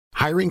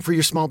Hiring for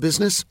your small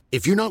business?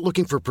 If you're not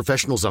looking for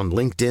professionals on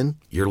LinkedIn,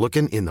 you're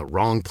looking in the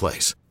wrong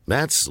place.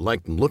 That's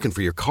like looking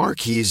for your car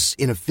keys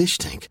in a fish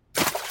tank.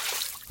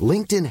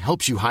 LinkedIn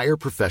helps you hire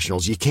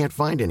professionals you can't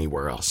find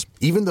anywhere else,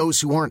 even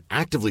those who aren't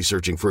actively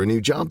searching for a new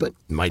job but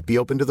might be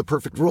open to the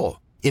perfect role.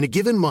 In a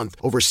given month,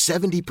 over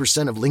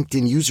 70% of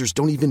LinkedIn users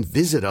don't even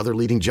visit other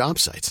leading job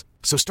sites.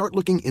 So start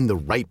looking in the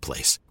right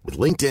place. With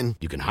LinkedIn,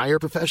 you can hire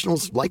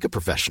professionals like a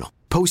professional.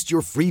 Post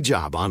your free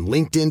job on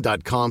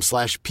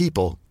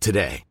linkedin.com/people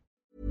today.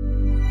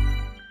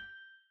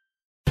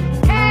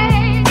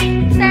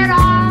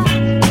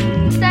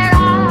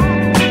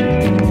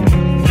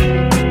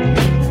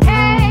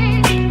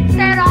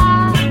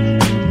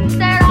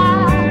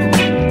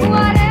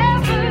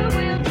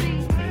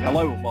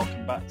 Hello and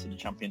welcome back to the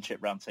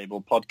Championship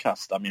Roundtable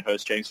podcast. I'm your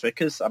host, James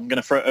Vickers. I'm going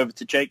to throw it over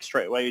to Jake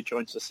straight away, who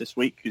joins us this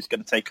week, who's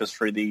going to take us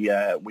through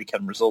the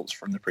weekend results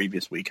from the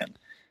previous weekend.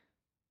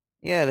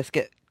 Yeah, let's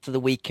get to the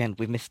weekend.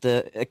 We've missed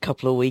a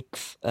couple of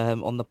weeks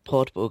on the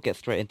pod, but we'll get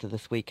straight into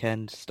this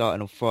weekend,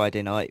 starting on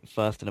Friday night,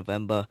 1st of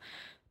November.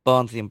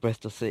 Barnsley and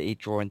Bristol City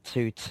drawing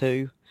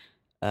 2-2.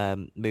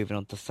 Moving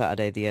on to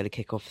Saturday, the early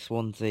kick-off,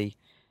 Swansea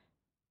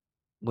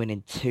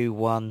winning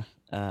 2-1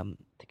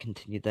 to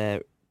continue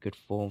their good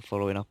form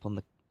following up on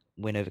the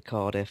win over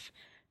Cardiff.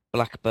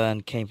 Blackburn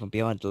came from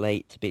behind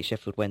late to beat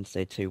Sheffield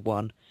Wednesday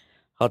 2-1.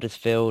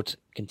 Huddersfield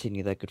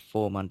continue their good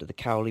form under the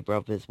Cowley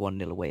brothers,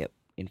 1-0 away at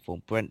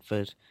informed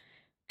Brentford.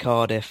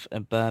 Cardiff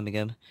and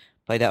Birmingham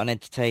played out an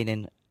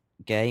entertaining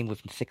game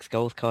with 6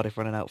 goals. Cardiff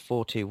running out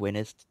 4-2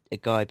 winners, a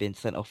guy being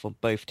sent off on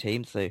both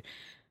teams, so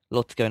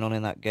lots going on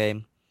in that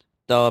game.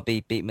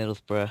 Derby beat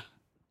Middlesbrough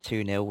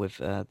 2-0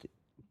 with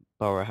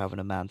Borough having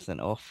a man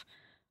sent off.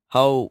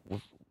 Hull,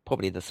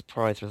 probably the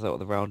surprise result of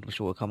the round, I'm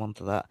sure we'll come on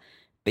to that,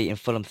 beating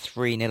Fulham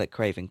 3-0 at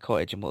Craven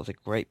Cottage, and what was a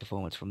great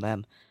performance from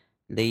them.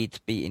 Leeds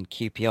beating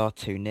QPR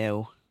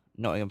 2-0.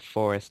 Nottingham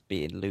Forest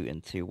beating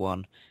Luton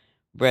 2-1.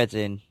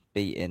 Reading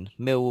beating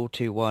Millwall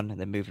 2-1, and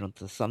then moving on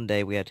to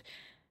Sunday, we had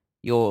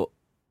your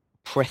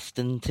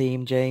Preston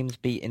team, James,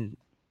 beating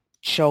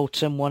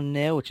Charlton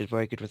 1-0, which is a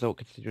very good result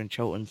considering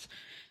Charlton's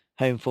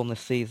home form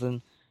this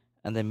season.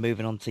 And then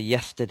moving on to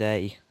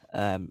yesterday,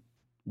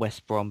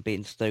 West Brom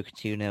beating Stoke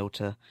 2-0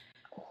 to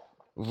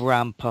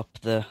ramp up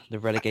the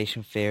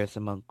relegation fears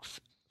amongst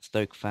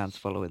Stoke fans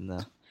following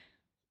the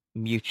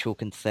mutual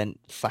consent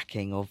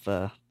sacking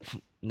of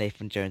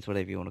Nathan Jones,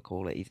 whatever you want to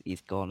call it.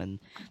 He's gone, and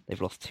they've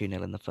lost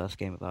 2-0 in the first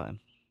game without him.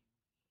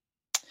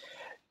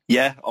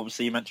 Yeah,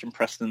 obviously you mentioned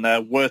Preston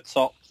there. We're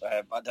top,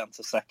 back down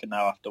to second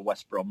now after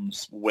West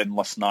Brom's win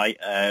last night.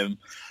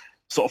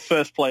 Sort of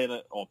first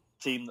player or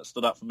team that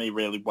stood out for me,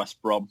 really,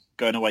 West Brom,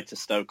 going away to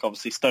Stoke.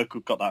 Obviously, Stoke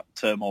have got that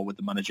turmoil with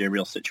the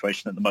managerial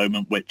situation at the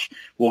moment, which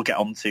we'll get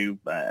onto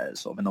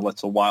sort of in a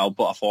little while.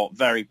 But I thought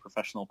very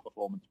professional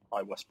performance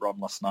by West Brom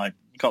last night.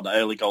 Got the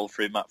early goal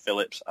through Matt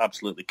Phillips,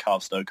 absolutely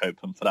carved Stoke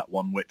open for that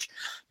one, which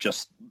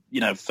just,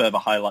 further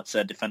highlights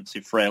their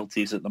defensive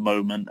frailties at the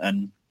moment.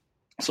 And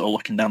sort of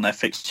looking down their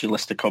fixture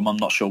list to come, I'm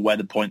not sure where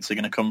the points are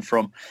going to come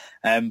from.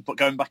 But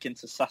going back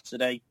into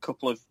Saturday, a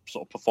couple of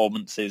sort of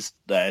performances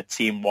there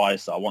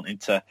team-wise that I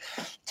wanted to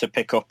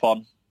pick up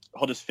on.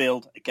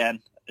 Huddersfield,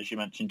 again, as you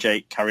mentioned,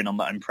 Jake, carrying on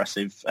that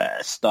impressive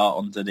start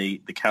under the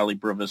Cowley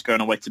brothers,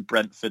 going away to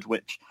Brentford,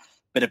 which,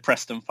 bit of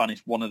Preston fan,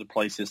 is one of the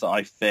places that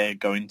I fear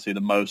going to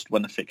the most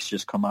when the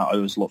fixtures come out. I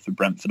always look for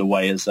Brentford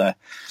away as a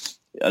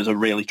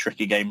really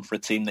tricky game for a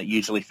team that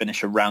usually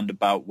finish around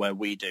about where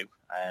we do.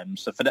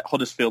 So for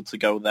Huddersfield to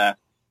go there,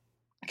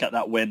 get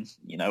that win,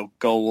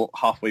 goal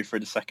halfway through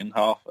the second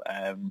half,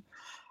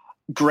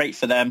 great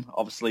for them.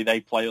 Obviously, they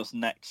play us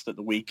next at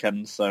the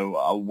weekend, so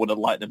I would have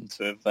liked them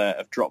to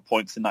have dropped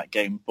points in that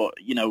game. But,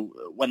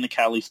 when the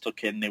Cowleys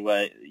took in, they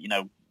were,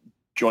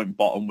 joint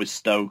bottom with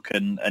Stoke,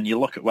 and you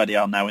look at where they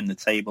are now in the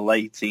table,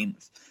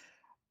 18th.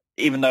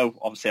 Even though,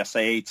 obviously, I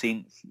say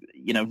 18th,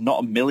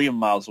 not a million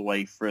miles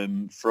away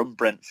from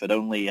Brentford,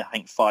 only, I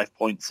think, 5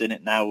 points in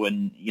it now.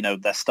 And,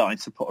 they're starting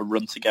to put a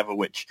run together,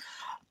 which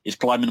is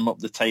climbing them up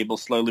the table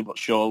slowly but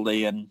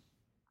surely. And,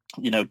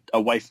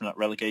 away from that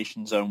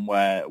relegation zone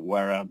where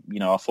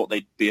I thought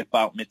they'd be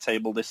about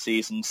mid-table this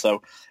season.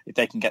 So if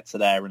they can get to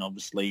there and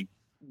obviously,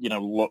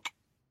 look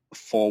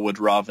forward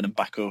rather than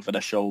back over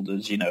their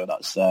shoulders,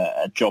 that's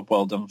a job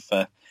well done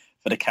for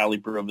the Cowley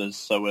brothers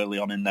so early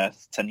on in their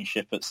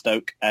tenureship at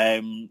Stoke.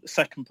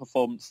 Second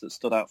performance that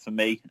stood out for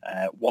me,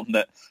 one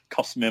that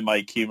cost me my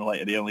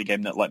accumulator, the only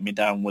game that let me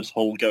down, was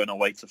Hull going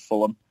away to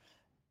Fulham.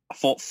 I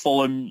thought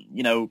Fulham,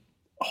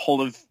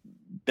 Hull have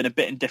been a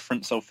bit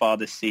indifferent so far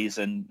this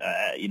season.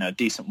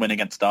 Decent win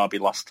against Derby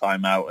last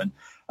time out and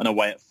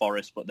away at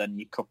Forest, but then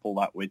you couple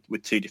that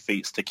with 2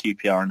 defeats to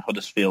QPR and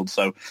Huddersfield.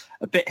 So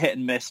a bit hit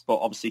and miss, but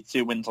obviously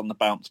 2 wins on the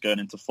bounce going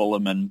into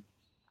Fulham, and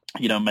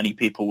many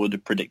people would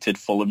have predicted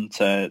Fulham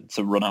to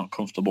run out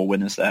comfortable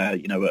winners there.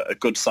 A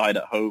good side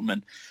at home,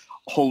 and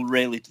Hull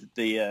really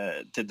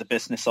did the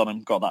business on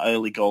him. Got that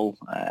early goal,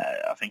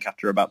 I think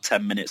after about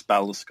 10 minutes,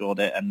 Bowler scored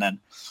it, and then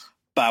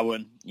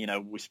Bowen,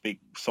 we speak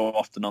so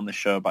often on this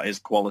show about his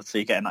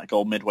quality, getting that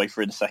goal midway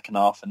through the second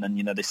half, and then,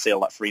 they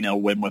seal that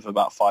 3-0 win with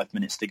about 5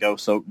 minutes to go.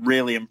 So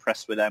really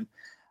impressed with them.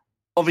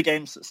 Other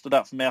games that stood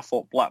out for me, I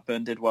thought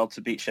Blackburn did well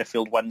to beat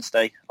Sheffield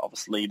Wednesday.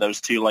 Obviously,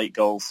 those 2 late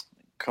goals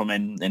come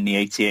in the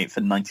 88th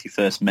and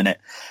 91st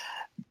minute.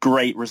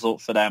 Great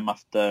result for them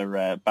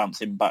after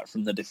bouncing back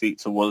from the defeat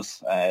to us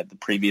the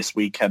previous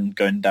weekend,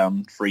 going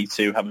down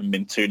 3-2, having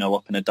been 2-0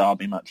 up in a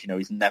derby match.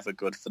 He's never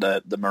good for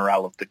the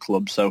morale of the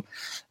club. So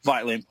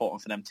vitally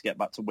important for them to get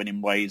back to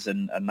winning ways,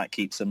 and that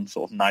keeps them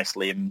sort of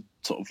nicely in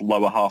sort of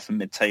lower half and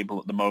mid-table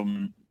at the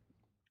moment.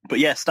 But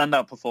yeah,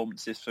 standout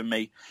performances for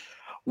me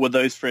were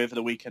those 3 over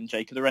the weekend.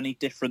 Jake, are there any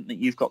different that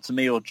you've got to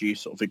me, or do you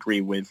sort of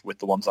agree with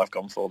the ones I've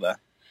gone for there?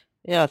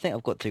 Yeah, I think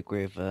I've got to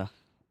agree with the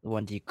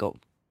ones you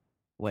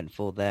went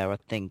for there. I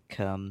think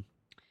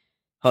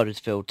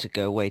Huddersfield to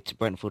go away to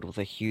Brentford was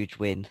a huge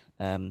win.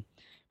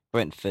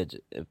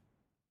 Brentford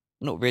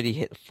not really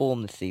hit the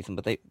form this season,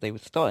 but they were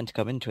starting to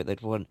come into it.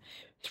 They'd won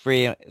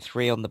three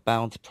on the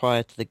bounce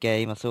prior to the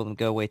game. I saw them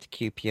go away to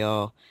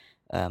QPR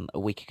a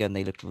week ago, and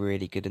they looked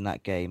really good in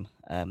that game,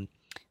 and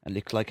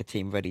looked like a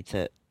team ready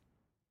to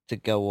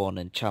go on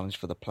and challenge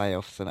for the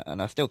playoffs.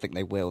 And I still think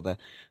they will. They're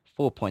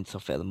 4 points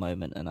off it at the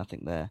moment, and I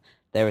think they're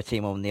a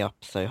team on the up.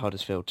 So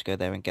Huddersfield to go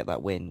there and get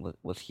that win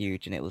was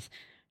huge, and it was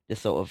the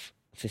sort of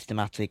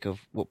systematic of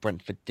what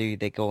Brentford do.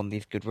 They go on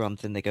these good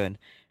runs and they go and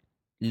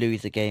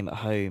lose a game at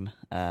home.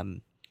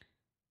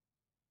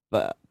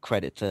 But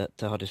credit to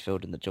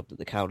Huddersfield and the job that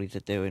the Cowleys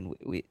are doing.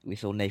 We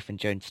saw Nathan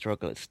Jones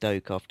struggle at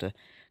Stoke after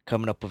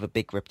coming up with a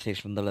big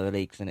reputation from the lower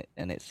leagues,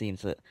 and it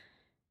seems that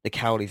the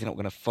Cowleys are not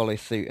going to follow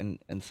suit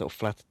and sort of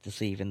flat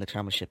deceive in the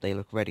Championship. They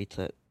look ready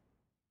to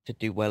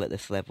do well at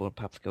this level and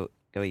perhaps go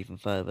even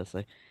further.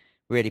 So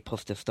really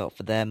positive start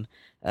for them.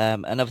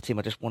 Another team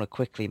I just want to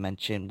quickly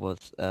mention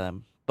was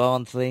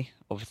Barnsley.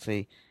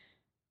 Obviously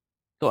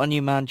got a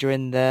new manager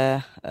in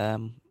there.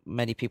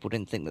 Many people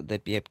didn't think that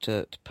they'd be able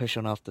to push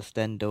on after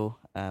Stendhal,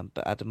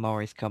 but Adam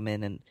Murray's come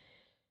in, and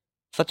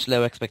such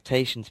low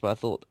expectations, but I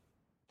thought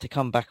to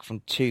come back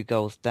from 2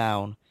 goals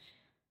down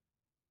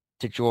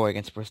to draw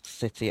against Bristol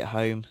City at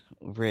home,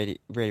 really,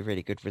 really,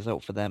 really good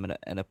result for them,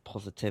 and a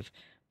positive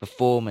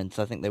performance.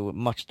 I think they were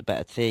much the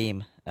better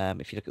team.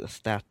 If you look at the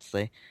stats,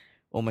 they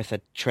almost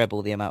had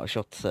treble the amount of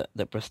shots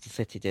that Bristol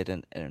City did,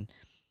 and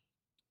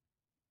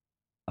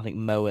I think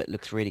Mowat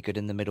looks really good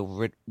in the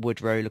middle.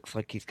 Woodrow looks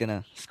like he's going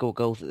to score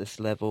goals at this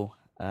level,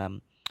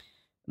 and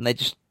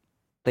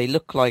they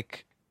look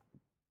like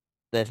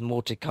there's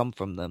more to come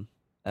from them.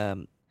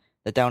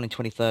 They're down in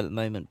 23rd at the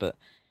moment, but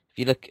if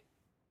you look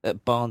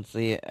at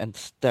Barnsley and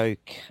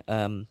Stoke,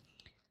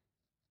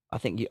 I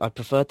think I'd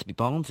prefer to be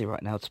Barnsley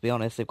right now, to be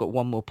honest. They've got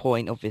 1 more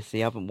point. Obviously,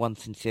 haven't won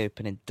since the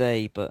opening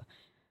day, but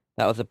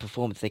that was a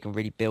performance they can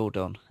really build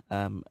on.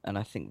 And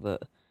I think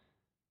that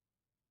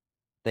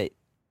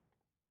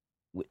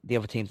the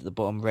other teams at the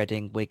bottom,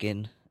 Reading,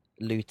 Wigan,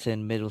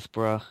 Luton,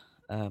 Middlesbrough,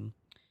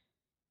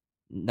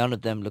 none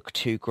of them look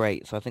too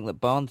great. So I think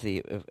that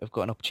Barnsley have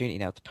got an opportunity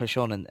now to push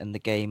on, and the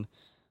game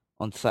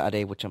on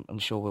Saturday, which I'm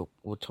sure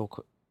we'll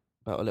talk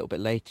about a little bit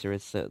later,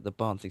 is the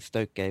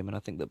Barnsley-Stoke game. And I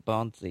think that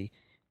Barnsley,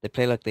 they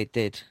play like they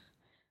did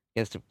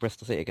against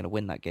Bristol City, are going to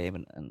win that game,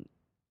 and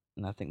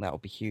I think that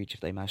would be huge if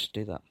they manage to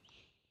do that.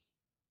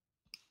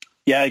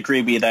 Yeah, I agree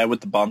with you there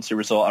with the Barnsley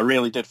result. I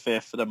really did fear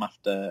for them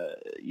after,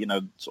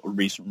 sort of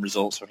recent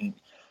results. I think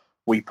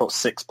we put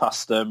 6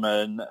 past them,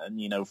 and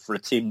for a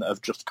team that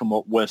have just come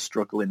up, we're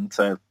struggling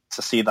to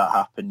see that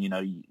happen.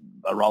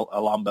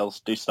 Alarm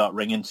bells do start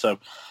ringing. So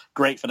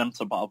great for them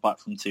to battle back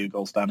from 2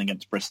 goals down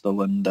against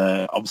Bristol, and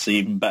obviously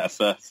even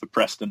better for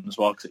Preston as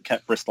well, because it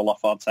kept Bristol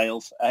off our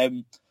tails.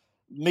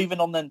 Moving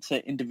on then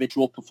to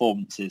individual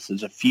performances,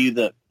 there's a few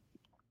that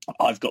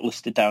I've got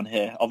listed down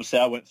here. Obviously,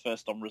 I went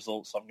first on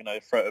results, so I'm going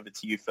to throw it over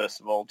to you first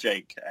of all,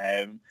 Jake.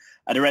 Are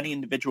there any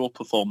individual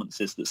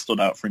performances that stood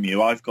out from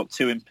you? I've got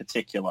 2 in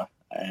particular.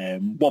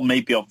 One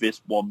may be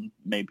obvious, one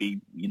maybe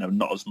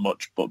not as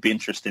much, but it'd be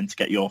interesting to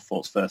get your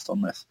thoughts first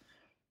on this.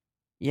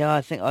 Yeah,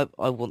 I think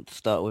I want to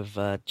start with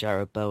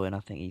Jarrod Bowen. I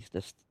think he's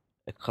just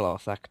a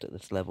class act at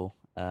this level.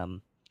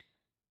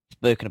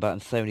 Spoken about him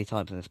so many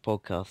times in this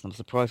podcast, and I'm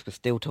surprised we're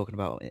still talking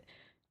about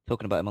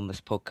him on this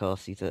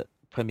podcast. He's a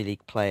Premier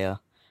League player.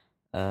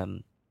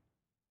 And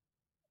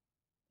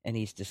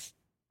he's just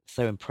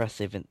so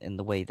impressive in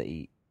the way that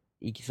he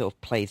sort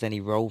of plays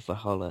any role for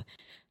Hull. I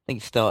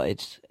think he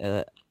started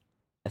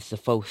as the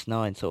false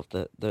 9, sort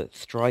of the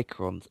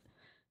striker on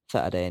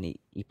Saturday, and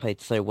he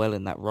played so well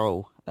in that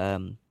role.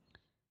 And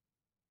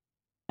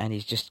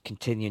he's just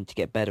continuing to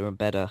get better and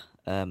better.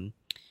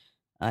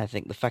 I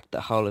think the fact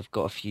that Hull have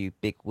got a few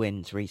big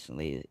wins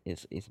recently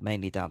is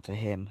mainly down to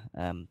him.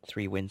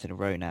 3 wins in a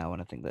row now,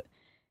 and I think that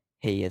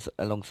he is,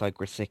 alongside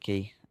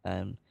Grosicki,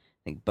 I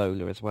think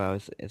Bowler as well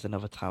is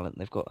another talent.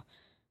 They've got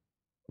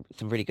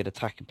some really good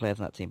attacking players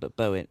in that team, but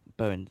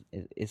Bowen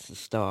is the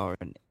star,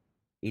 and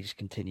he just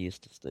continues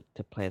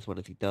to play as well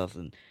as he does,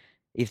 and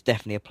he's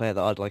definitely a player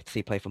that I'd like to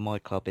see play for my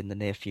club in the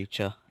near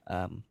future.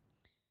 I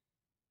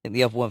think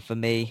the other one for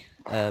me,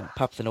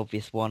 perhaps an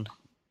obvious one,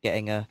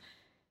 getting a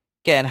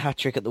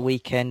hat-trick at the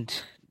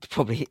weekend.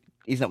 Probably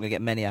he's not going to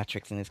get many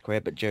hat-tricks in his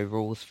career, but Joe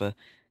Ralls for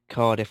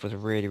Cardiff was a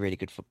really, really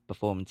good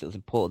performance. It was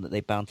important that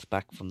they bounced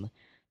back from the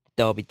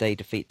Derby Day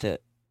defeat to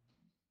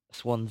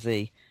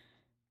Swansea.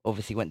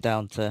 Obviously went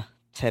down to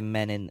 10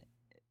 men in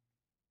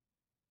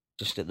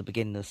just at the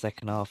beginning of the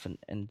second half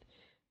and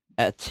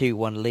at a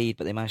 2-1 lead,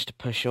 but they managed to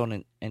push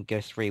on and go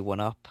 3-1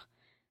 up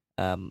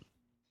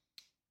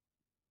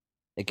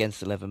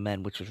against 11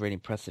 men, which was really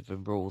impressive.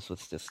 And Ralls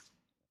was just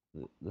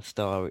the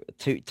star.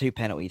 Two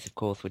penalties, of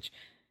course, which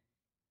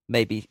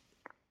maybe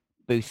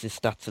boosts his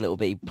stats a little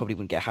bit. He probably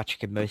wouldn't get a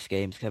hat-trick in most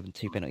games. Having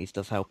 2 penalties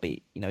does help.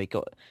 He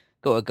got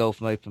a goal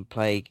from open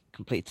play,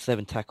 completed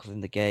 7 tackles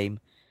in the game,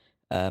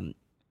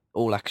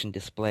 all action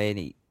display,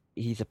 and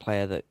he's a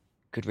player that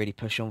could really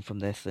push on from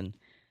this. And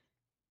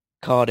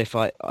Cardiff,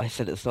 I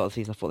said at the start of the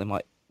season, I thought they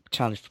might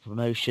challenge for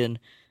promotion.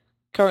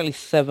 Currently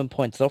 7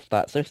 points off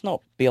that, so it's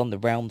not beyond the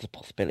realms of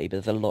possibility,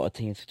 but there's a lot of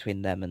teams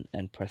between them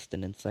and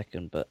Preston in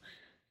second. But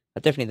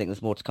I definitely think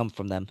there's more to come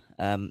from them,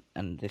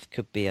 and this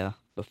could be a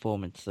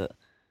performance that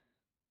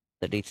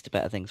leads to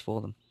better things for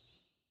them.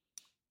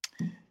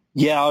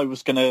 Yeah, I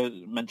was going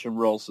to mention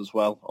Ralls as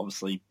well.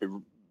 Obviously,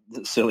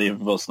 silly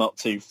of us not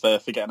to for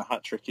getting a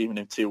hat-trick, even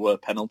if 2 were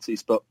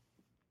penalties. But,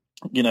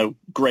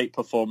 great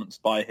performance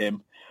by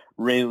him.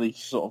 Really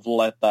sort of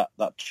led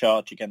that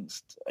charge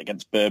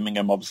against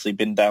Birmingham. Obviously,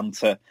 been down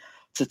to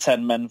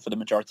 10 men for the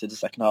majority of the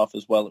second half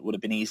as well. It would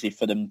have been easy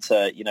for them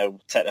to,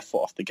 take their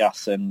foot off the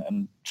gas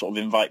and sort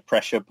of invite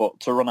pressure. But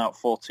to run out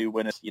 4-2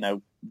 winners,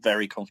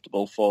 very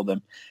comfortable for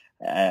them.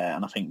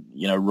 And I think,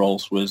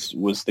 Ralls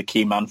was the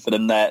key man for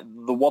them there.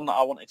 The one that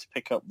I wanted to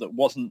pick up that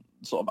wasn't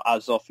sort of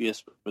as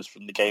obvious was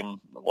from the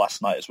game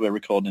last night as we're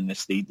recording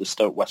this, the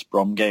Stoke-West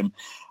Brom game.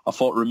 I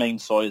thought Romain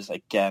Sawyers,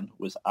 again,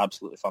 was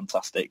absolutely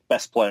fantastic.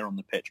 Best player on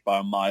the pitch by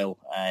a mile.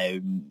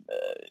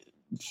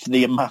 For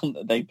the amount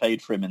that they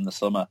paid for him in the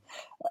summer,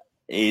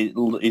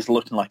 he's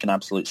looking like an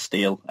absolute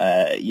steal.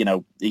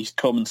 He's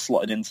come and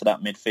slotted into that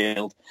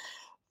midfield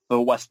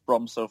for West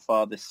Brom so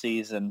far this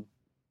season.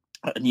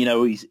 And,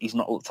 he's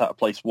not looked out of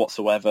place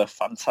whatsoever.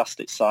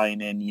 Fantastic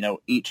signing.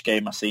 Each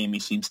game I see him, he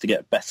seems to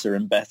get better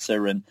and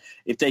better. And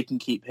if they can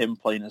keep him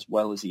playing as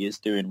well as he is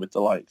doing with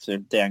the likes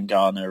of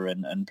Diangana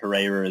and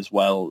Pereira as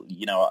well,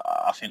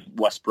 I think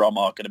West Brom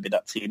are going to be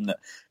that team that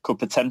could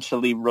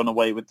potentially run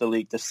away with the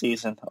league this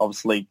season.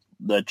 Obviously,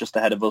 they're just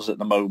ahead of us at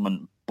the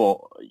moment. But,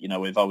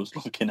 if I was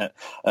looking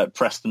at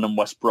Preston and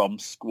West Brom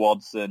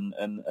squads and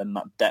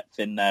that depth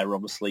in there,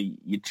 obviously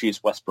you'd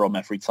choose West Brom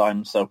every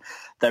time. So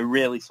they're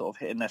really sort of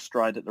hitting their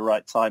stride at the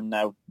right time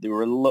now. They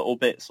were a little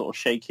bit sort of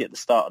shaky at the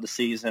start of the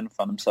season,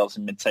 found themselves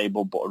in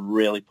mid-table, but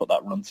really put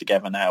that run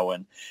together now.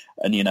 And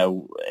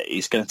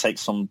it's going to take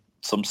some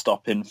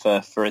stopping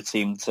for a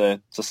team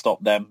to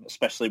stop them,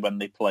 especially when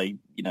they play,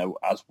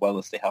 as well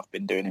as they have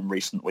been doing in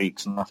recent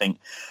weeks. And I think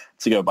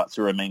to go back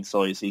to Romain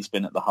Sawyers, he's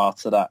been at the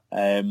heart of that.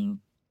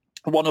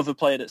 One other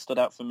player that stood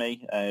out for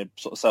me,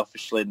 sort of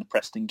selfishly in the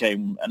Preston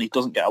game, and he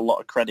doesn't get a lot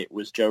of credit,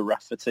 was Joe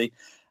Rafferty.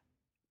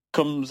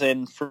 Comes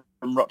in from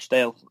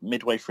Rochdale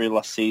midway through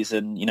last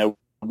season,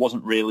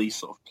 wasn't really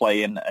sort of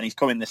playing, and he's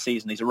coming this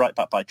season. He's a right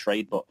back by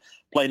trade, but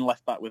playing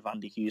left back with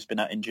Andy Hughes been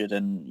out injured,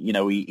 and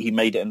he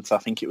made it into, I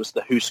think it was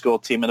the Who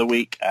Scored Team of the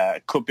Week.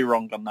 Could be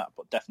wrong on that,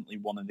 but definitely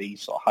one of the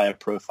sort of higher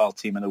profile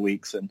Team of the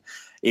Weeks, and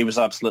he was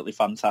absolutely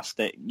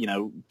fantastic.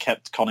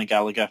 Kept Conor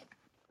Gallagher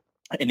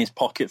in his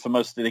pocket for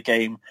most of the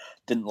game,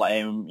 didn't let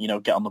him,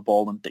 get on the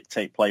ball and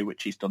dictate play,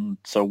 which he's done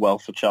so well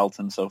for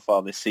Charlton so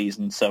far this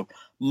season. So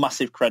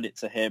massive credit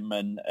to him,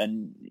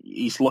 and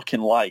he's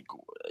looking like,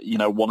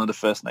 one of the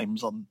first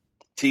names on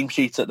the team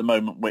sheet at the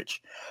moment,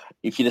 which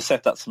if you'd have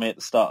said that to me at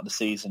the start of the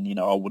season,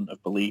 I wouldn't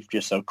have believed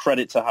you. So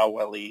credit to how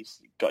well he's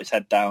got his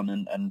head down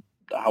and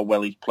how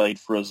well he's played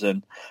for us.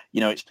 And,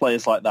 it's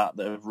players like that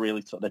have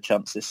really took their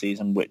chance this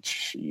season,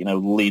 which,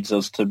 leads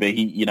us to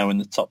be, in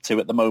the top 2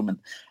 at the moment.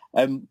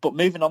 But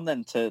moving on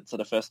then to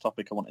the first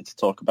topic I wanted to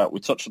talk about, we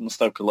touched on the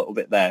Stoke a little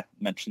bit there,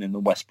 mentioning the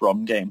West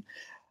Brom game.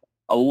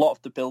 A lot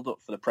of the build-up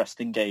for the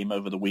Preston game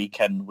over the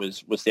weekend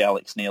was the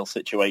Alex Neil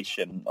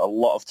situation. A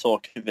lot of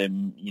talk of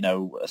him,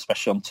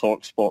 especially on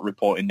TalkSport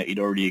reporting that he'd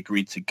already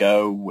agreed to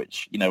go,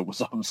 which,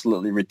 was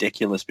absolutely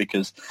ridiculous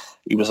because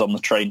he was on the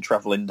train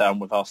travelling down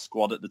with our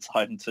squad at the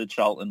time to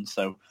Charlton.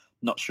 So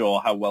not sure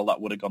how well that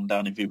would have gone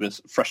down if he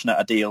was freshen out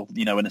a deal,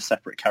 in a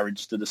separate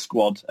carriage to the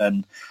squad,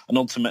 and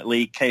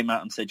ultimately came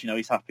out and said,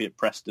 he's happy at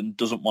Preston,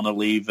 doesn't want to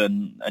leave,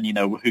 and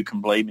who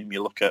can blame him?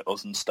 You look at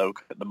us and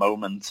Stoke at the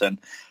moment, and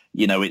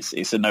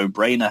it's a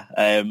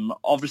no-brainer.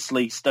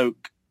 Obviously,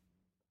 Stoke,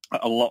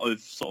 a lot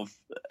of sort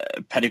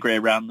of pedigree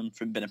around them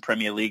from being a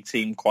Premier League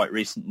team quite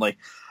recently.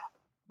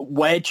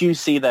 Where do you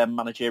see their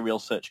managerial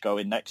search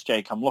going next,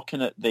 Jake? I'm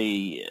looking at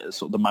the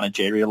sort of the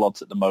managerial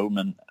odds at the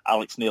moment.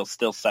 Alex Neil's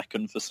still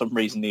second for some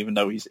reason, even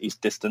though he's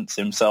distanced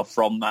himself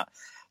from that.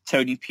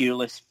 Tony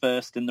Pulis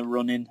first in the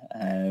running.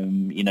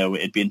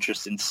 It'd be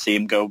interesting to see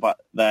him go back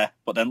there.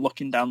 But then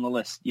looking down the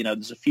list,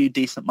 there's a few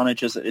decent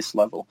managers at this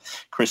level.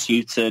 Chris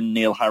Hughton,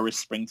 Neil Harris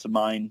spring to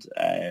mind,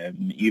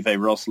 Uwe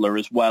Rosler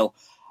as well.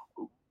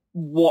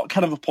 What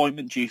kind of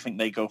appointment do you think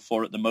they go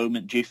for at the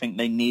moment? Do you think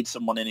they need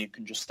someone in who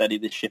can just steady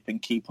the ship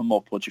and keep them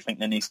up, or do you think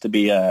there needs to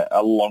be a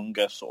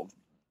longer sort of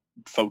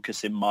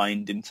focus in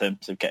mind in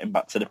terms of getting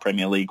back to the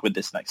Premier League with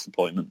this next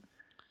appointment?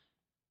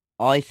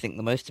 I think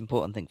the most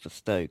important thing for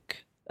Stoke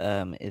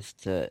is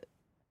to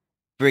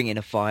bring in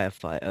a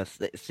firefighter.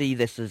 See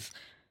this as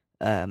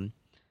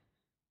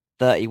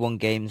 31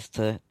 games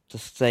to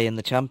stay in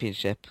the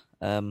Championship.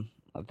 I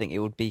think it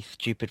would be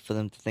stupid for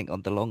them to think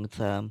on the long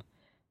term.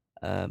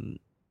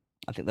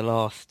 I think the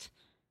last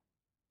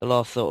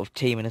sort of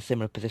team in a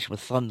similar position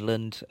was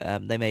Sunderland.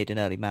 They made an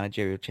early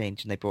managerial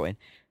change and they brought in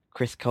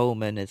Chris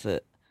Coleman as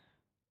a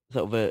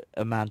sort of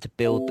a man to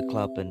build the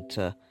club and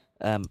to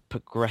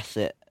progress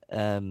it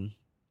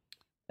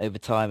over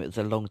time. It was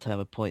a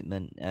long-term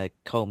appointment.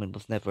 Coleman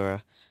was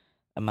never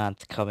a man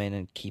to come in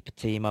and keep a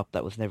team up.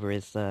 That was never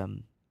his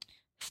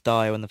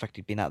style, and the fact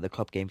he'd been out of the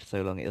club game for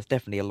so long, it was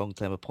definitely a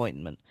long-term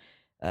appointment.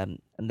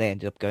 And they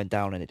ended up going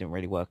down and it didn't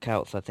really work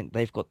out. So I think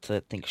they've got to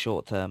think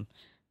short-term.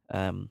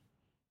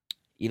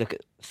 You look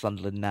at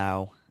Sunderland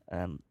now,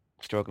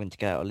 struggling to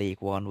get out of League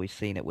One. We've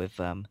seen it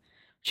with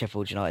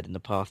Sheffield United in the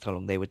past, how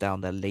long they were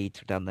down there. Leeds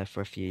were down there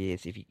for a few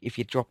years. If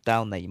you drop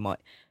down there, you might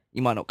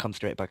not come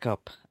straight back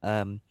up.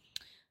 So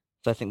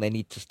I think they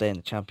need to stay in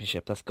the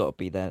Championship. That's got to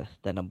be their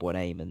number one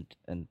aim.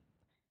 And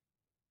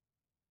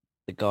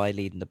the guy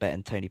leading the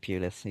bet, Tony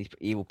Pulis,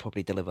 he will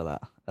probably deliver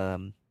that.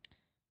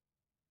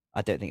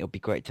 I don't think it'll be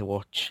great to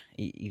watch.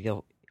 He's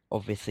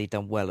obviously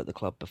done well at the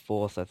club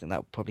before, so I think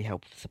that would probably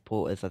help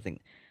supporters. I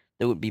think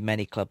there wouldn't be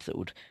many clubs that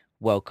would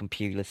welcome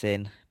Pulis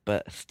in,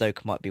 but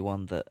Stoke might be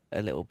one that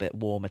a little bit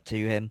warmer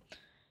to him.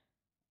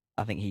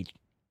 I think he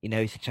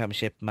knows the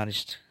Championship,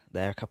 managed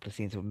there a couple of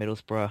seasons with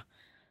Middlesbrough.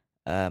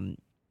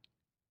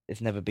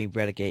 It's never been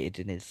relegated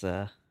in his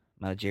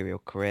managerial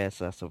career,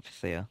 so that's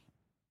obviously a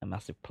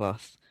massive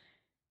plus.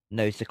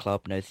 Knows the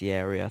club, knows the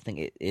area. I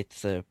think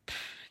it's a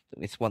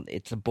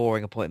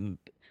boring appointment.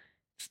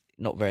 It's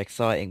not very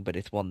exciting, but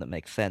it's one that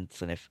makes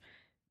sense. And if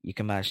you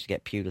can manage to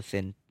get Pulis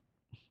in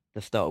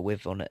to start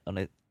with on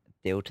a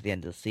deal to the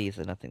end of the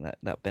season, I think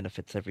that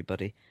benefits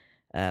everybody.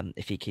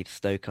 If he keeps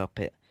Stoke up,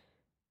 it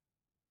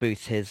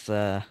boosts his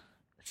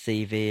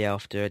CV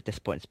after a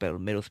disappointing spell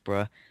with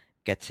Middlesbrough,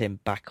 gets him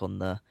back on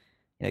the,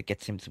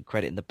 gets him some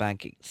credit in the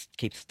bank. It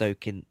keeps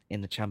Stoke in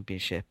the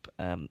Championship.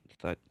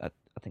 So I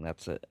think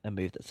that's a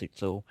move that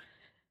suits all.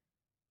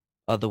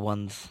 Other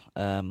ones,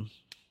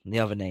 the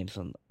other names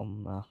on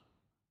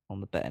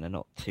the betting are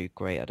not too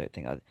great. I don't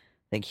think. I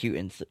think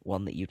Houghton's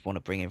one that you'd want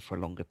to bring in for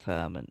a longer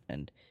term,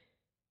 and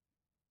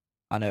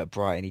I know at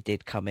Brighton he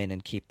did come in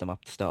and keep them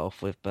up to start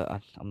off with,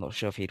 but I'm not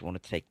sure if he'd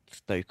want to take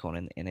Stoke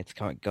on in its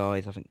current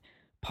guise. I think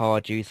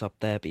Pardew's up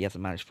there, but he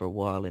hasn't managed for a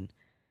while, and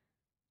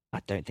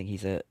I don't think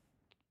he's a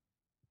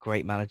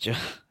great manager.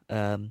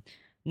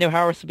 Neil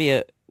Harris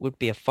would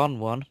be a fun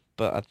one,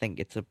 but I think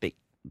it's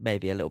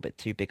maybe a little bit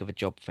too big of a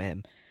job for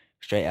him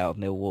straight out of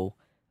Millwall.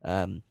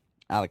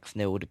 Alex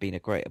Neil would have been a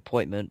great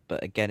appointment,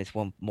 but again, it's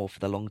one more for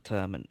the long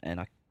term,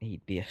 and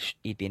he'd be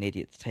an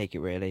idiot to take it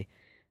really.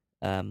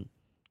 So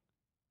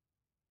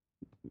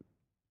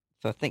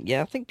I think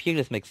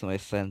Pulis makes the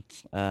most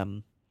sense.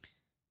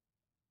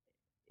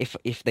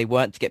 If they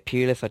weren't to get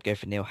Pulis, I'd go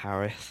for Neil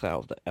Harris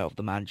out of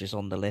the managers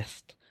on the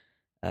list.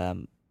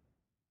 But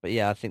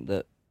yeah, I think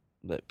that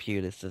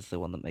Pulis is the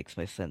one that makes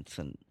most sense,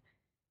 and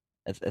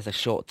as a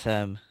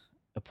short-term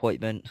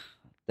appointment,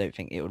 I don't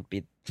think it would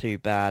be too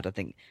bad. I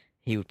think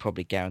he would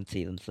probably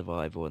guarantee them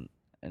survival,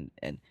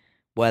 and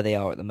where they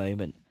are at the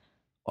moment,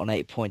 on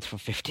 8 points from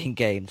 15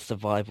 games,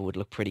 survival would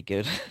look pretty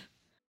good.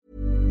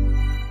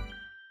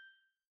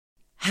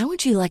 How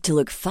would you like to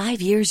look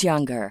 5 years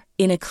younger?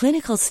 In a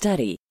clinical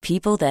study,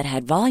 people that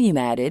had volume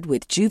added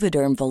with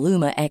Juvederm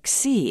Voluma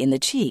XC in the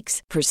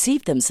cheeks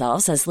perceived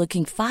themselves as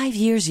looking 5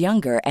 years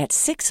younger at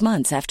 6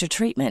 months after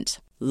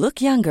treatment.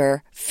 Look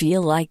younger,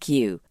 feel like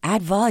you.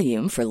 Add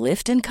volume for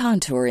lift and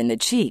contour in the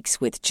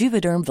cheeks with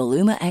Juvederm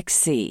Voluma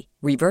XC.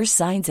 Reverse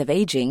signs of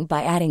aging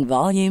by adding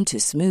volume to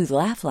smooth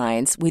laugh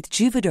lines with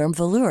Juvederm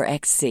Volure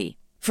XC.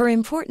 For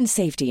important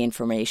safety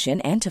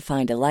information and to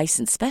find a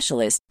licensed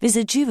specialist,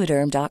 visit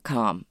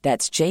Juvederm.com.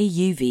 That's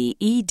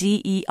JUVEDERM.com.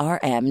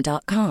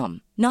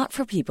 Not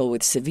for people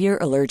with severe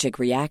allergic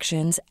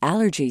reactions,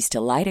 allergies to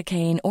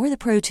lidocaine, or the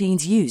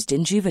proteins used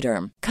in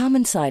Juvederm.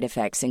 Common side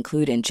effects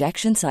include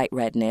injection site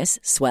redness,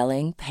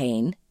 swelling,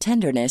 pain,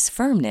 tenderness,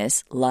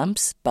 firmness,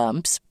 lumps,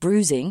 bumps,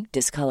 bruising,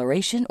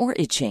 discoloration, or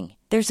itching.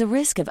 There's a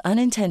risk of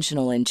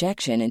unintentional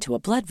injection into a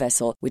blood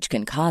vessel, which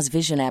can cause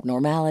vision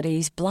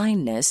abnormalities,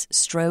 blindness,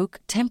 stroke,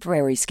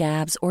 temporary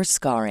scabs, or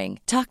scarring.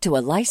 Talk to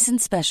a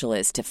licensed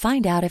specialist to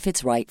find out if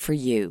it's right for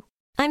you.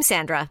 I'm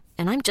Sandra,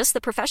 and I'm just the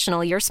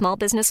professional your small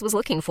business was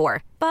looking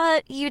for.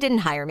 But you didn't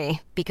hire me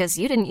because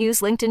you didn't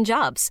use LinkedIn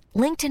Jobs.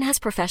 LinkedIn has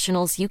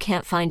professionals you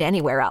can't find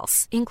anywhere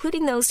else,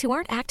 including those who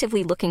aren't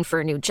actively looking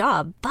for a new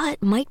job,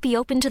 but might be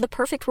open to the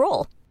perfect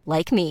role,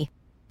 like me.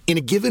 In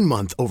a given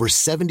month, over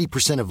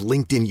 70% of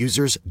LinkedIn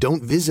users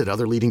don't visit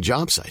other leading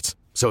job sites.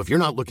 So if you're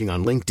not looking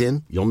on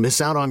LinkedIn, you'll miss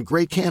out on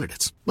great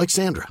candidates like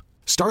Sandra.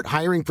 Start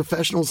hiring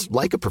professionals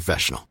like a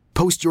professional.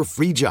 Post your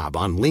free job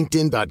on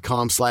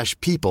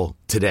linkedin.com/people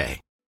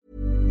today.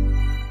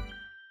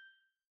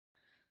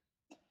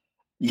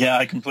 Yeah,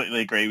 I completely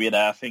agree with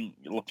that. I think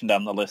looking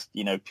down the list,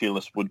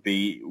 Pulis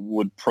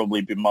would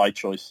probably be my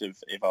choice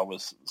if I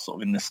was sort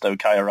of in the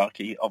Stoke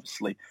hierarchy.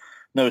 Obviously,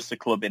 knows the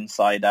club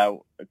inside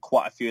out.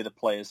 Quite a few of the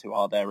players who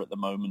are there at the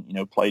moment,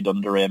 played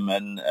under him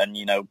and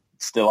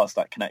still has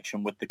that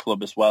connection with the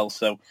club as well.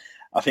 So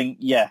I think,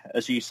 yeah,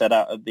 as you said,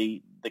 out of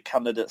the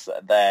candidates that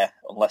are there,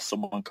 unless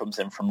someone comes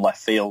in from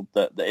left field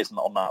that isn't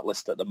on that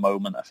list at the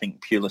moment, I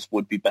think Pulis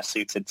would be best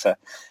suited to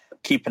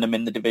keeping them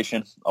in the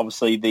division.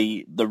 Obviously,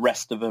 the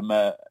rest of them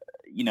are,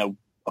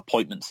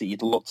 appointments that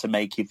you'd look to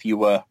make if you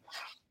were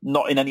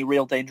not in any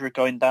real danger of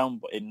going down,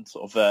 but in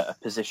sort of a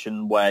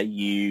position where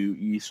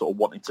you sort of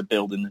wanted to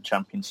build in the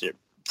Championship.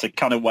 So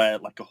kind of where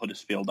like a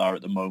Huddersfield are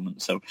at the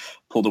moment. So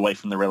pulled away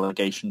from the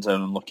relegation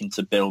zone and looking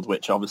to build,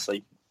 which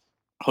obviously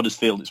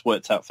Huddersfield, it's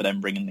worked out for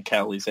them bringing the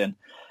Kellys in.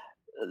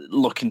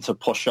 Looking to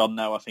push on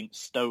now, I think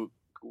Stoke,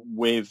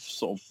 with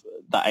sort of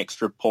that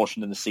extra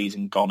portion of the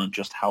season gone and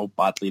just how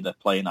badly they're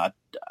playing, I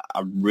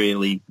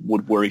really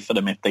would worry for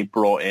them if they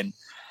brought in,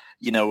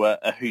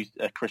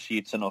 a Chris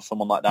Hughton or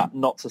someone like that.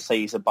 Not to say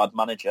he's a bad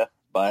manager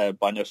by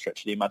no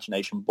stretch of the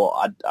imagination,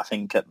 but I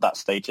think at that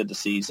stage of the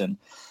season,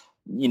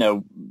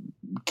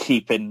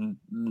 keeping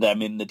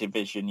them in the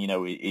division,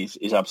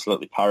 is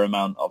absolutely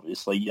paramount.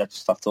 Obviously, you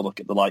just have to look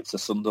at the likes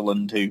of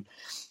Sunderland, who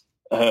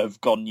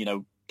have gone,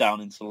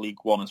 down into League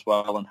One as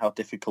well, and how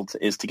difficult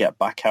it is to get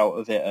back out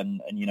of it.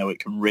 And it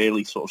can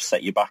really sort of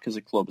set you back as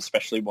a club,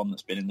 especially one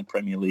that's been in the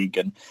Premier League.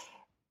 And,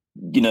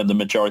 the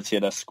majority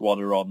of their squad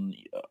are on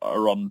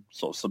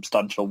sort of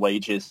substantial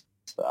wages.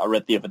 I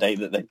read the other day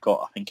that they've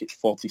got, I think it's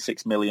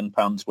 £46 million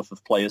worth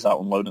of players out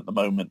on loan at the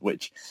moment,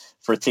 which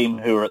for a team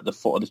who are at the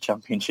foot of the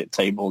Championship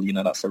table,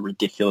 that's a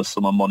ridiculous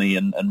sum of money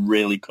and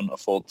really couldn't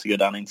afford to go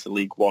down into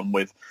League One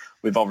with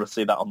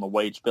obviously that on the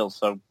wage bill.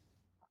 So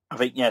I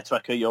think, to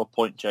echo your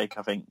point, Jake,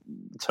 I think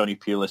Tony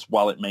Pulis,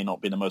 while it may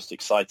not be the most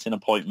exciting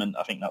appointment,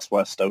 I think that's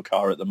where Stoke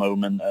are at the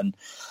moment. And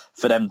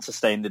for them to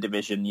stay in the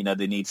division,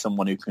 they need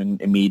someone who can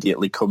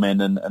immediately come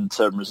in and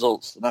turn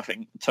results. And I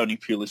think Tony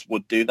Pulis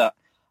would do that.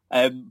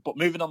 But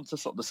moving on to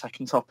sort of the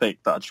second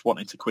topic that I just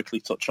wanted to quickly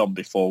touch on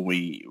before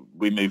we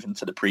move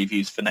into the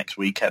previews for next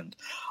weekend.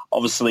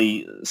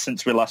 Obviously,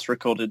 since we last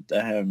recorded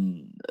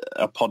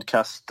a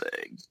podcast,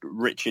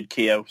 Richard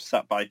Keogh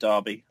sat by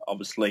Derby,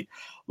 obviously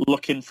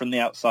looking from the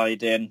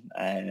outside in,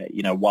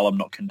 while I'm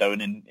not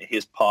condoning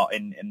his part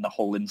in the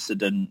whole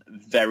incident,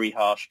 very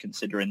harsh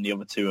considering the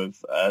other two have,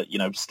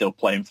 still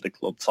playing for the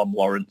club. Tom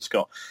Lawrence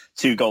got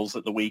 2 goals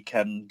at the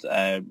weekend,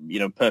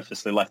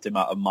 purposely left him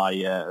out of my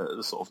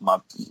sort of my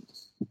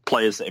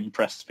players that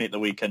impressed me at the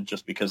weekend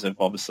just because of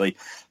obviously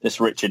this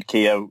Richard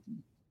Keogh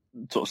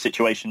sort of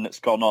situation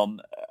that's gone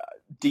on.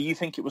 Do you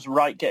think it was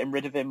right getting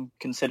rid of him,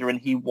 considering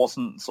he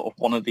wasn't sort of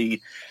one of the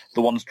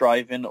ones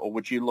driving, or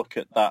would you look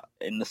at that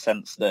in the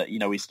sense that,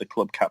 he's the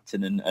club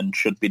captain and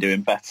should be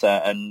doing better?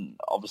 And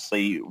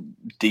obviously,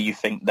 do you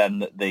think then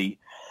that the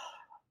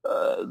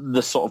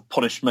sort of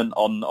punishment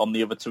on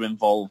the other two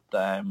involved,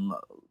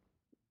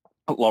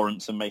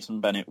 Lawrence and Mason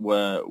Bennett,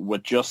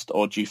 were just,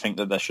 or do you think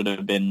that there should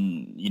have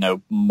been,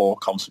 more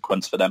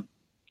consequence for them?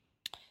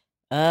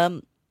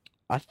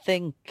 I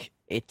think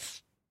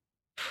it's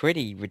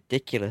pretty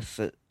ridiculous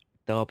that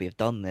Derby have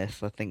done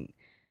this. I think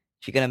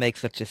if you're going to make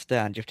such a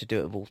stand, you have to do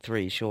it with all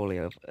three, surely.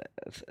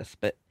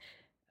 But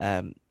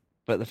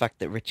the fact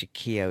that Richard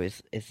Keogh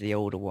is the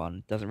older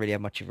one doesn't really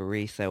have much of a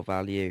resale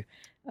value.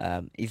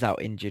 He's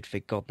out injured for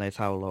God knows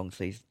how long,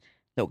 so he's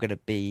not going to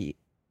be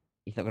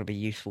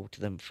useful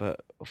to them for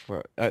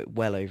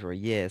well over a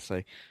year.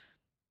 So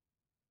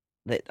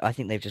I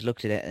think they've just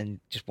looked at it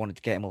and just wanted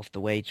to get him off the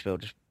wage bill.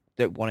 Just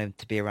don't want him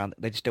to be around.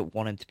 They just don't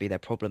want him to be their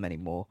problem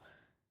anymore.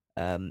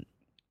 And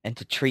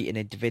to treat an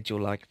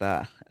individual like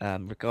that,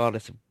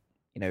 regardless of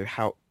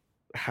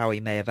how he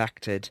may have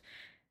acted,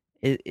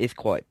 is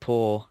quite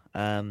poor.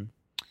 I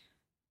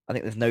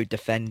think there's no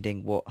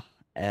defending what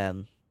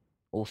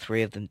all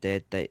three of them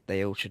did.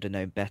 They all should have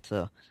known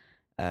better.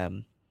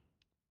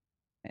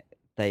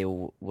 They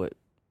all were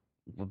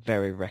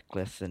very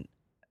reckless and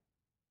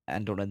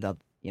on another,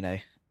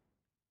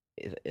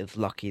 it's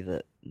lucky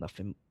that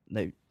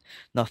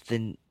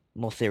nothing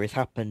more serious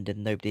happened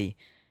and nobody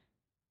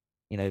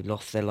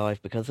lost their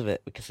life because of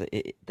it, because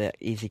that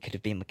easily could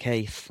have been the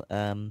case.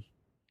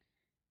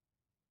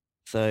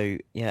 So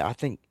yeah, I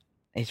think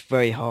it's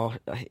very hard.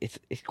 It's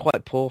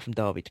quite poor from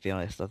Derby, to be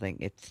honest. I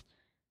think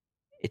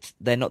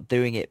they're not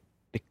doing it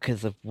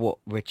because of what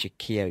Richard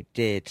Keogh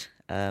did.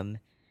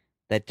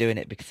 They're doing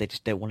it because they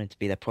just don't want him to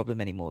be their problem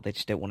anymore. They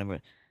just don't want him.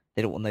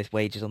 They don't want those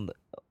wages on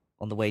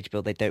the wage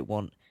bill. They don't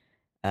want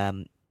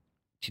to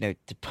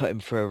put him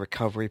through a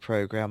recovery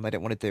program. They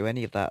don't want to do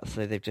any of that.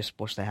 So they've just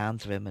washed their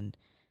hands of him. And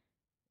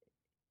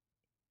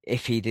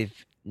if he'd have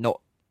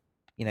not,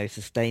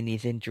 sustained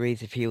these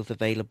injuries, if he was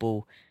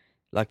available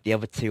like the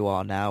other two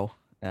are now,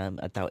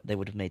 I doubt they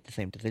would have made the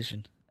same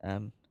decision.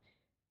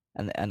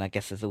 and I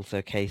guess there's also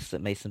a case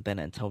that Mason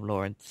Bennett and Tom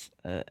Lawrence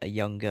are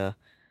younger.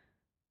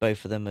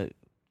 Both of them are,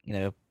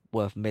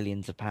 worth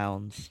millions of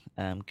pounds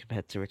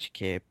compared to Richard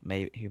Keogh,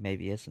 who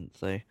maybe isn't.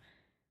 So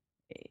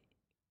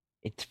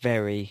it's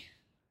very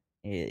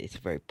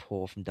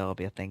poor from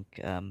Derby, I think.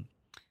 And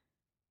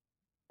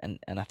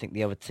I think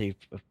the other two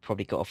have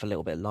probably got off a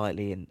little bit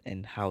lightly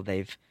in how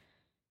they've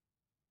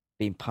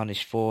been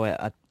punished for it.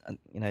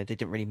 They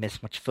didn't really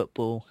miss much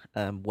football.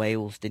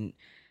 Wales didn't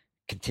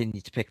continue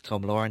to pick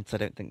Tom Lawrence. I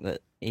don't think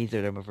that either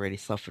of them have really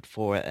suffered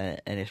for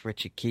it. And if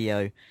Richard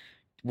Keogh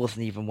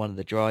wasn't even one of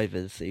the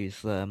drivers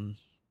who's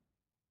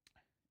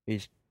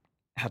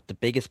had the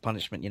biggest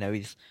punishment,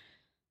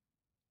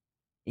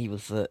 he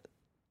was the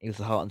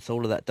heart and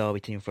soul of that Derby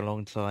team for a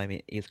long time.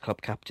 He was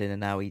club captain, and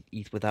now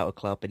he's without a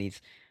club, and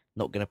he's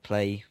not going to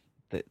play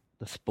the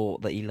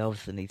sport that he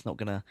loves, and he's not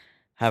going to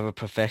have a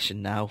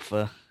profession now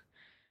for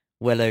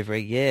well over a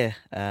year.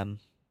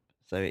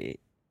 So it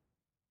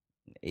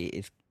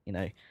is,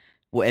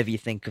 whatever you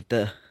think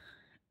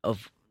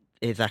of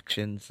his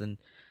actions and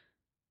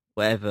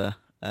whatever,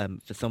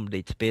 for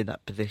somebody to be in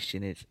that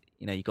position is,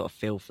 you got to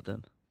feel for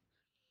them.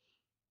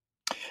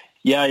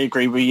 Yeah, I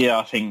agree with you.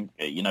 I think,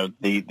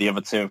 the other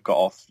two have got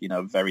off,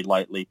 very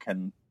lightly,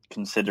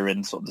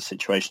 considering sort of the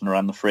situation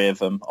around the three of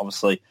them.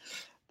 Obviously,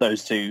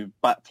 those two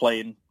back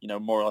playing,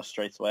 more or less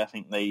straight away. I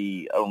think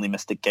they only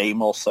missed a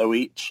game or so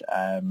each.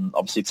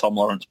 Obviously, Tom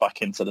Lawrence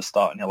back into the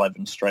starting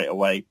 11 straight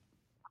away.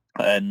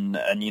 And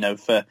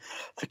for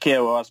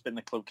Keogh, who has been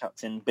the club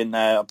captain, been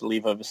there, I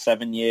believe, over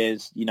 7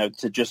 years,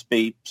 to just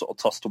be sort of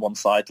tossed to one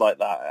side like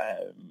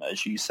that,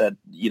 as you said,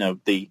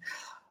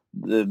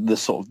 the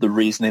sort of the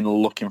reasoning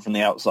looking from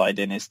the outside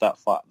in is that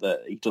fact that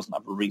he doesn't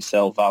have a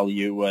resale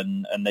value,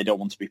 and they don't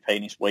want to be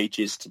paying his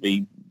wages to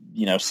be,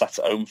 sat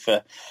at home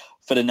for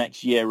the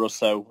next year or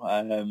so,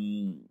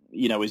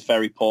 is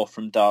very poor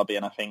from Derby.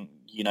 And I think,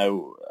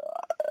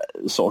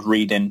 sort of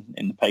reading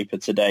in the paper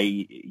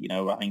today,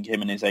 I think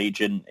him and his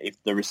agent,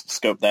 if there is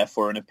scope there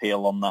for an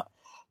appeal on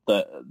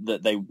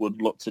that they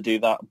would look to do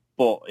that.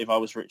 But if I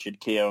was Richard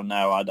Keogh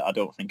now, I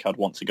don't think I'd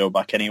want to go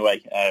back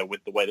anyway,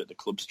 with the way that the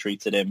club's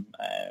treated him.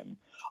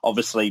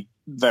 Obviously,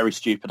 very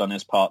stupid on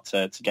his part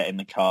to get in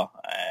the car.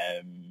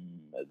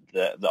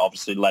 That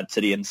obviously led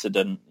to the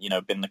incident,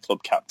 being the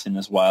club captain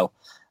as well.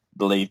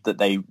 Believe that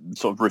they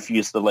sort of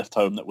refused the lift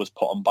home that was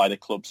put on by the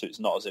club, so it's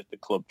not as if the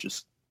club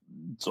just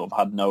sort of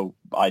had no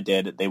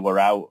idea that they were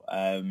out.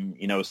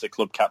 As the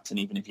club captain,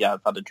 even if you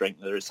have had a drink,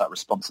 there is that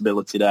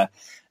responsibility there,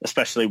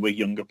 especially with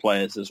younger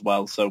players as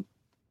well. So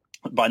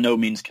by no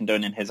means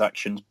condoning his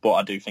actions, but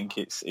I do think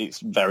it's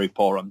very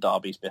poor on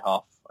Derby's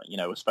behalf.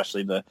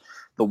 Especially the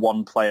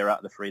one player out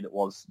of the three that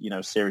was,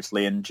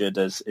 seriously injured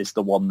is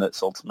the one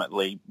that's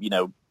ultimately,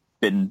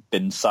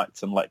 been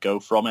sacked and let go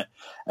from it.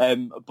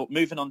 But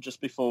moving on,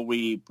 just before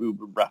we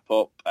wrap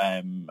up,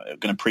 I'm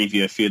going to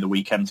preview a few of the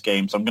weekend's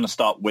games. I'm going to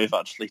start with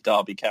actually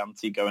Derby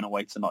County going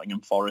away to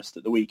Nottingham Forest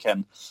at the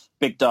weekend.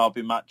 Big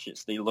Derby match.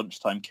 It's the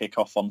lunchtime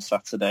kick-off on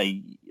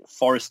Saturday.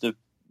 Forest have,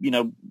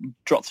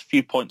 dropped a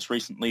few points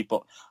recently,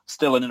 but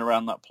still in and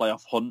around that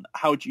playoff hunt.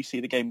 How do you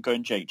see the game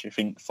going, Jake? Do you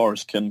think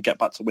Forest can get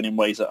back to winning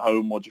ways at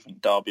home, or do you think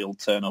Derby will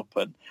turn up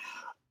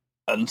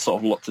and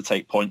sort of look to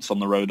take points on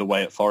the road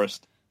away at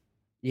Forest?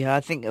 Yeah, I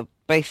think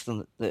based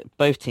on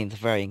both teams are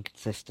very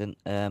inconsistent.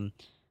 But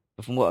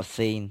from what I've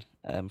seen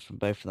from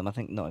both of them, I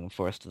think Nottingham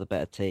Forest are the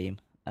better team.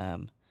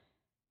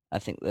 I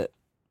think that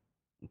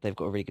they've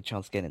got a really good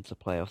chance of getting into the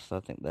playoffs. So I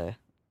think they're,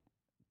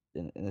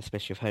 and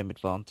especially with home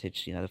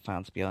advantage, the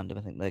fans behind them,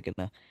 I think they're going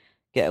to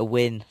get a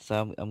win.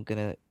 So I'm going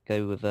to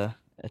go with a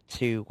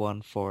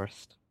 2-1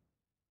 Forest.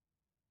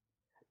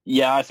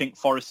 Yeah, I think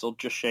Forest will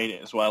just shade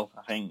it as well.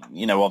 I think,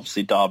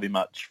 obviously Derby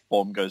match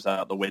form goes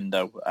out the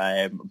window.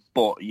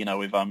 But,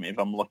 if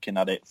I'm looking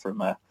at it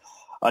from a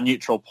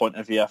neutral point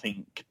of view, I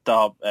think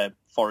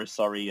Forest,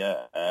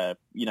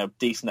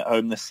 decent at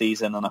home this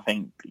season. And I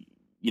think,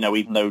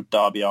 even though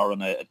Derby are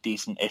on a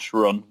decent-ish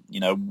run,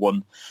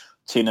 won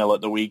 2-0 at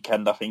the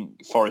weekend, I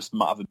think Forest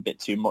might have a bit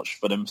too much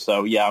for them.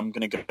 So, yeah, I'm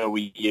going to go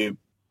with you,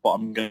 but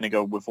I'm going to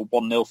go with a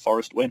 1-0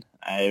 Forest win.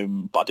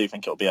 But I do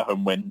think it'll be a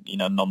home win,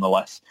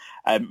 nonetheless.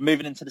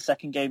 Moving into the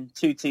second game,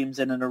 two teams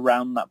in and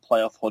around that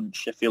playoff hunt,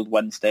 Sheffield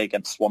Wednesday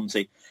against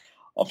Swansea.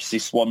 Obviously,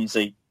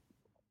 Swansea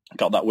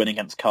got that win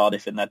against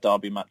Cardiff in their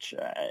derby match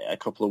a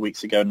couple of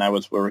weeks ago now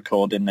as we're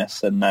recording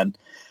this. And then,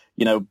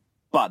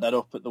 backed that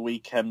up at the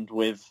weekend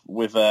with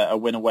a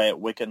win away at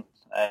Wigan,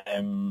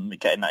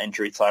 getting that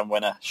injury time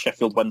winner.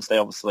 Sheffield Wednesday,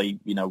 obviously,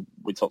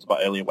 we talked about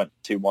earlier, went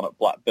 2-1 at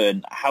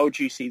Blackburn. How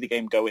do you see the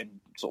game going,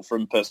 sort of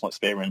from personal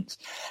experience?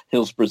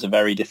 Hillsborough's a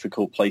very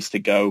difficult place to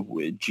go.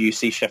 Do you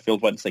see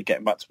Sheffield Wednesday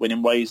getting back to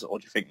winning ways, or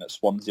do you think that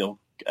Swansea will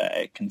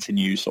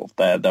continue sort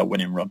of their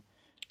winning run?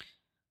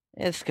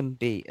 Yeah, this can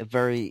be a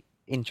very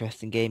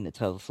interesting game that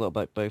tells us a lot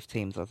about both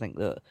teams. I think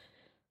that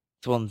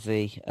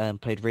Swansea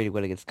played really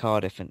well against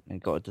Cardiff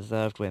and got a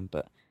deserved win,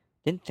 but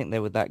didn't think they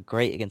were that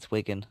great against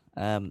Wigan.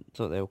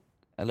 Thought they were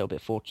a little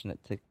bit fortunate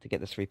to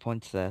get the 3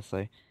 points there.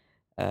 So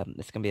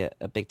it's going to be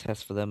a big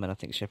test for them, and I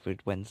think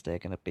Sheffield Wednesday are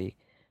going to be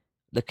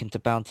looking to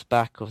bounce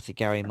back. Obviously,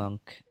 Gary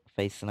Monk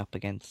facing up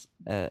against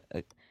the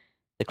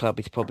club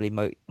he's probably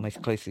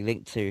most closely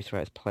linked to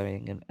throughout his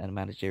playing and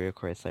managerial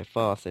career so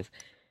far. So it's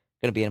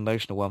going to be an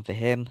emotional one for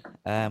him.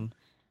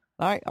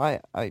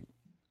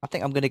 I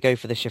think I'm going to go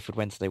for the Sheffield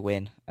Wednesday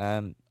win.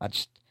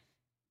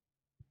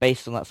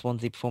 Based on that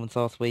Swansea performance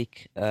last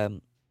week,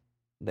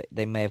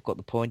 they may have got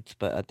the points,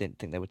 but I didn't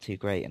think they were too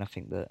great. And I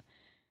think that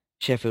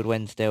Sheffield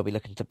Wednesday will be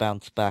looking to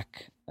bounce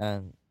back.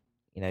 Have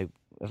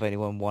only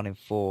won 1 in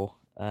 4,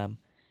 and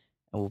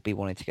will be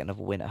wanting to get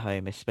another win at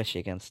home,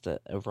 especially against a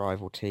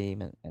rival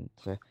team, and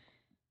to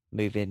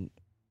move in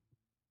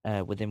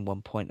within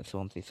 1 point of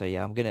Swansea. So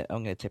yeah, I'm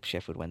gonna tip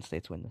Sheffield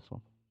Wednesday to win this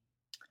one.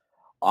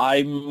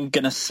 I'm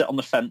going to sit on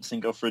the fence and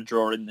go for a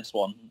draw in this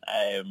one.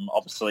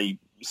 Obviously,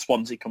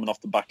 Swansea coming off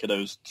the back of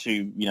those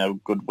 2,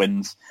 good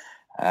wins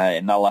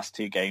in their last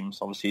 2 games.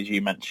 Obviously, as you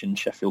mentioned,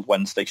 Sheffield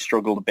Wednesday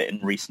struggled a bit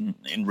in recent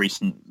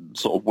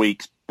sort of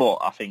weeks. But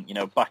I think,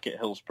 back at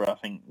Hillsborough, I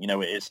think, it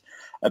is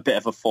a bit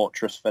of a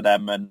fortress for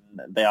them, and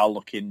they are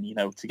looking,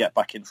 to get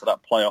back into that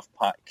playoff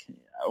pack.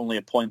 Only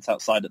a point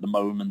outside at the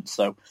moment,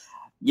 so.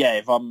 Yeah,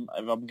 if I'm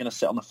going to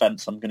sit on the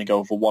fence, I'm going to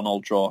go for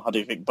 1-1 draw. I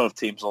do think both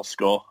teams will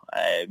score.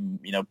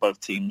 Both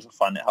teams will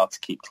find it hard to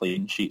keep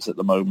clean sheets at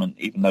the moment,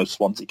 even though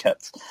Swansea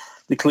kept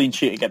the clean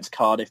sheet against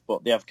Cardiff,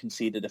 but they have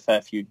conceded a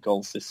fair few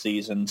goals this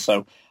season.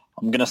 So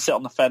I'm going to sit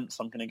on the fence.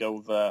 I'm going to go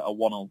with a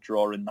 1-1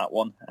 draw in that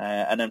one.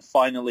 And then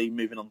finally,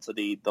 moving on to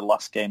the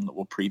last game that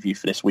we'll preview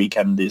for this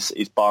weekend is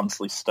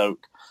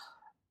Barnsley-Stoke.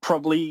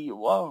 Probably,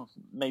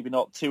 maybe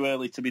not too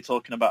early to be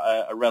talking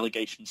about a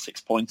relegation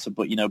 6-pointer,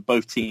 but,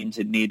 both teams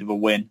in need of a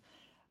win,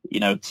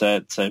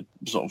 to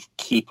sort of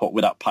keep up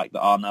with that pack that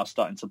are now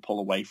starting to pull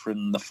away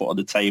from the foot of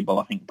the table.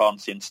 I think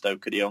Barnsley and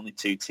Stoke are the only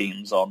 2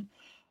 teams on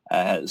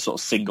sort of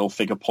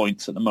single-figure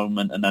points at the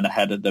moment, and then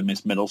ahead of them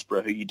is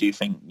Middlesbrough, who you do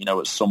think,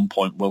 at some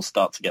point will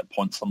start to get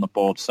points on the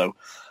board. So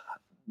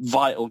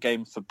vital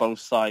game for both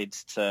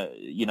sides to,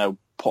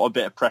 put a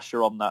bit of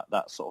pressure on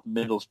that sort of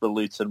Middlesbrough,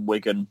 Luton,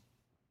 Wigan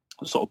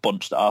sort of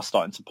bunch that are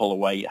starting to pull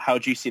away. How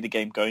do you see the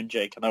game going,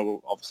 Jake? I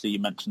know obviously you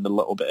mentioned a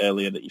little bit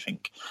earlier that you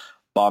think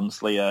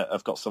Barnsley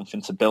have got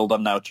something to build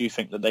on now. Do you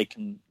think that they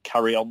can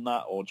carry on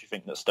that, or do you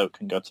think that Stoke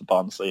can go to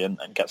Barnsley and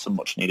get some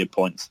much needed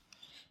points?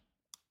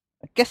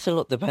 I guess a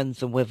lot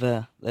depends on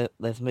whether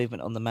there's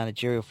movement on the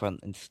managerial front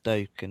in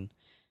Stoke and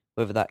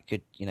whether that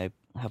could,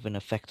 have an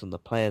effect on the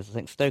players. I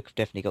think Stoke have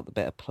definitely got the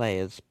better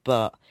players,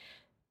 but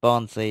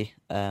Barnsley,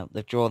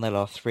 they've drawn their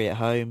last 3 at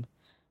home.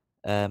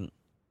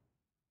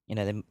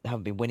 They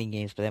haven't been winning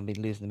games, but they haven't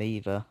been losing them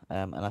either.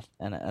 And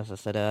as I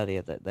said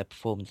earlier, that their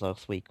performance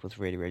last week was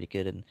really, really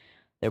good, and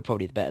they were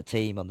probably the better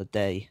team on the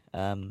day.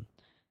 So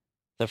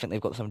I think they've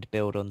got something to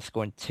build on.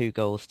 Scoring 2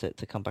 goals to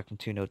come back from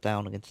 2-0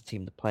 down against a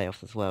team in the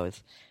playoffs as well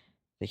is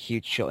a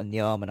huge shot in the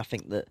arm, and I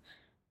think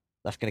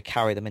that's going to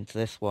carry them into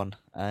this one.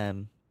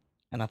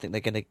 And I think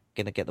they're going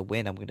to get the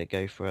win. I'm going to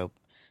go for I think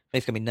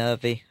it's going to be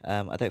nervy.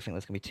 I don't think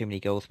there's going to be too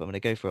many goals, but I'm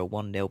going to go for a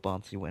 1-0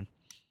 Barnsley win.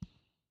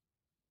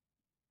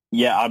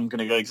 Yeah, I'm going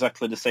to go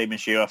exactly the same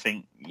as you. I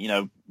think,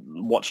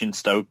 watching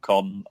Stoke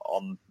on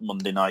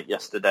Monday night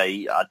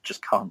yesterday, I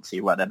just can't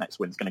see where their next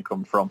win's going to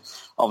come from.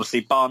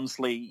 Obviously,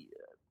 Barnsley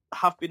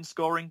have been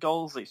scoring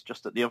goals. It's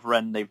just at the other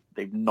end,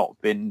 they've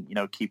not been,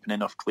 keeping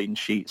enough clean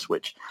sheets,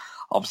 which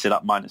obviously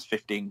that minus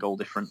 15 goal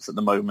difference at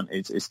the moment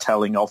is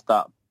telling of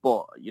that.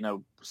 But,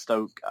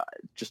 Stoke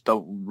just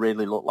don't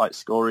really look like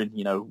scoring,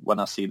 when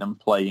I see them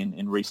play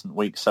in recent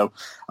weeks. So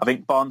I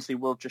think Barnsley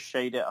will just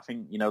shade it. I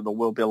think, there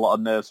will be a lot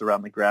of nerves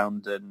around the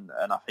ground. And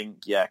I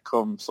think,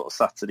 come sort of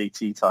Saturday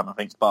tea time, I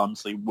think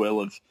Barnsley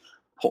will have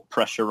put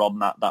pressure on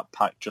that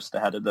pack just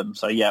ahead of them.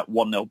 So,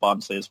 1-0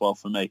 Barnsley as well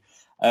for me.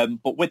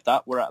 But with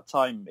that, we're out of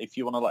time. If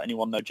you want to let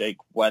anyone know, Jake,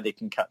 where they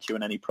can catch you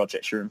in any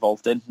projects you're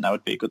involved in, now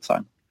would be a good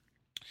time.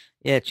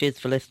 Yeah, cheers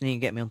for listening.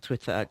 Get me on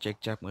Twitter at Jake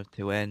Jabman with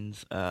 2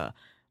 N's.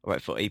 Right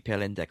for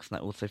EPL Index, and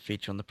that also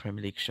feature on the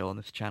Premier League show on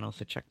this channel,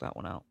 so check that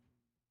one out.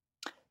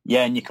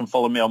 Yeah, and you can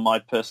follow me on my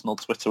personal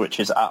Twitter, which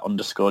is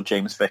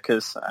 @_James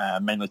Vickers.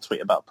 Mainly tweet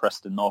about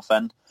Preston North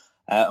End.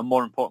 And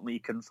more importantly, you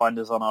can find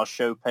us on our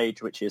show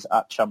page, which is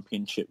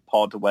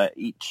 @ChampionshipPod, where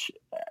each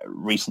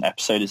recent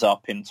episode is our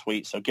pinned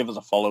tweet. So give us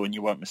a follow and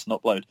you won't miss an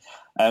upload.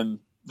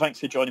 Thanks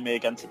for joining me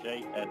again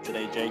today,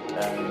 Jake,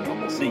 and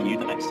we'll see you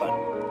the next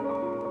time.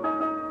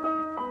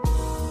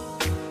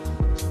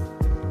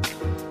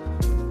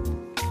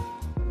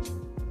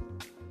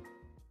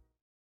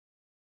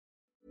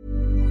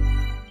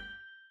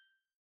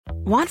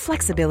 Want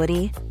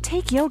flexibility?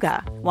 Take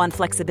yoga. Want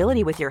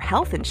flexibility with your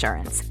health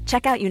insurance?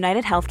 Check out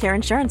United Healthcare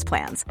Insurance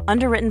Plans.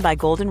 Underwritten by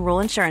Golden Rule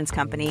Insurance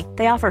Company,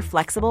 they offer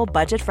flexible,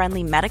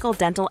 budget-friendly medical,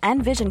 dental,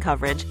 and vision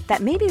coverage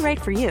that may be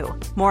right for you.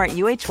 More at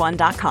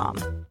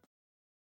UH1.com.